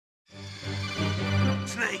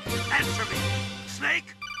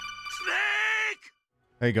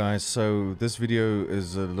Hey guys, so this video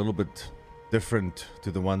is a little bit different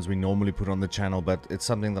to the ones we normally put on the channel, but it's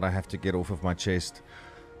something that I have to get off of my chest.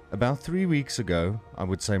 About 3 weeks ago, I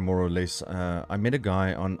would say more or less, I met a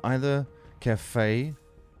guy on either Cafe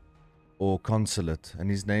or Consulate,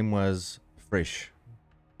 and his name was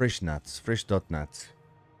Fresh.Nuts.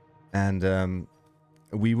 And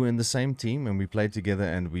we were in the same team and we played together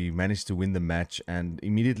and we managed to win the match, and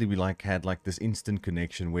immediately we had this instant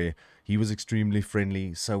connection where he was extremely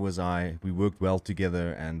friendly, so was I. We worked well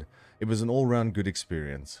together and it was an all-round good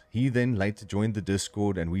experience. He then later joined the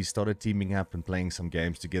Discord and we started teaming up and playing some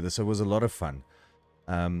games together, so it was a lot of fun.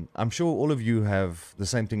 I'm sure all of you have the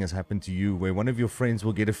same thing has happened to you, where one of your friends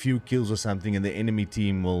will get a few kills or something and the enemy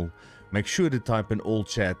team will make sure to type in all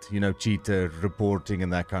chat, you know, cheater, reporting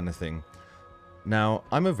and that kind of thing. Now,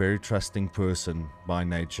 I'm a very trusting person by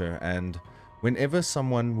nature, and whenever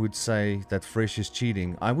someone would say that Fresh is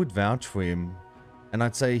cheating, I would vouch for him, and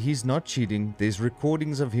I'd say he's not cheating. There's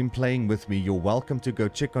recordings of him playing with me. You're welcome to go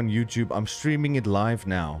check on YouTube. I'm streaming it live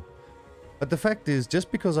now. But the fact is,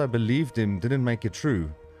 just because I believed him didn't make it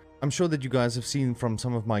true. I'm sure that you guys have seen from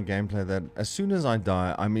some of my gameplay that as soon as I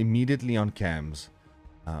die, I'm immediately on cams.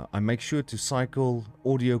 I make sure to cycle,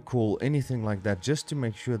 audio call, anything like that, just to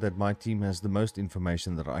make sure that my team has the most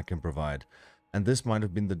information that I can provide. And this might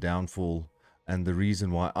have been the downfall and the reason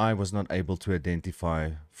why I was not able to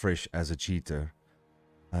identify Fresh as a cheater.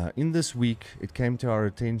 In this week, it came to our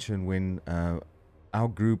attention when our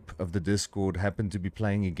group of the Discord happened to be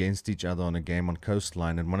playing against each other on a game on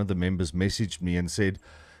Coastline, and one of the members messaged me and said,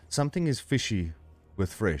 something is fishy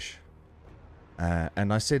with Fresh.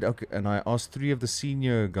 And I said, okay, and I asked 3 of the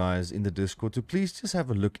senior guys in the Discord to please just have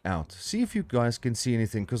a look out. See if you guys can see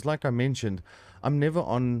anything, because like I mentioned, I'm never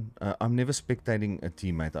spectating a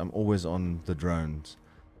teammate. I'm always on the drones.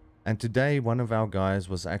 And today, one of our guys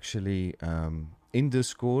was actually in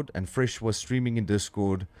Discord, and Fresh was streaming in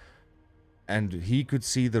Discord, and he could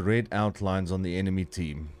see the red outlines on the enemy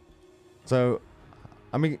team. So,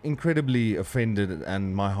 I'm incredibly offended,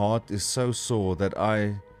 and my heart is so sore that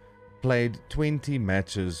I played 20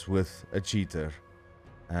 matches with a cheater,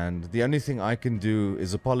 and the only thing I can do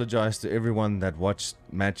is apologize to everyone that watched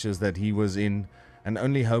matches that he was in, and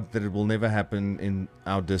only hope that it will never happen in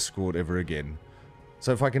our Discord ever again.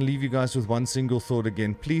 So if I can leave you guys with one single thought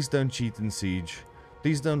again, please don't cheat in Siege.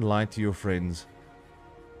 Please don't lie to your friends.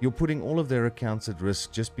 You're putting all of their accounts at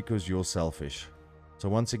risk just because you're selfish. So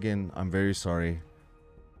once again, I'm very sorry,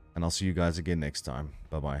 and I'll see you guys again next time.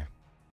 Bye bye.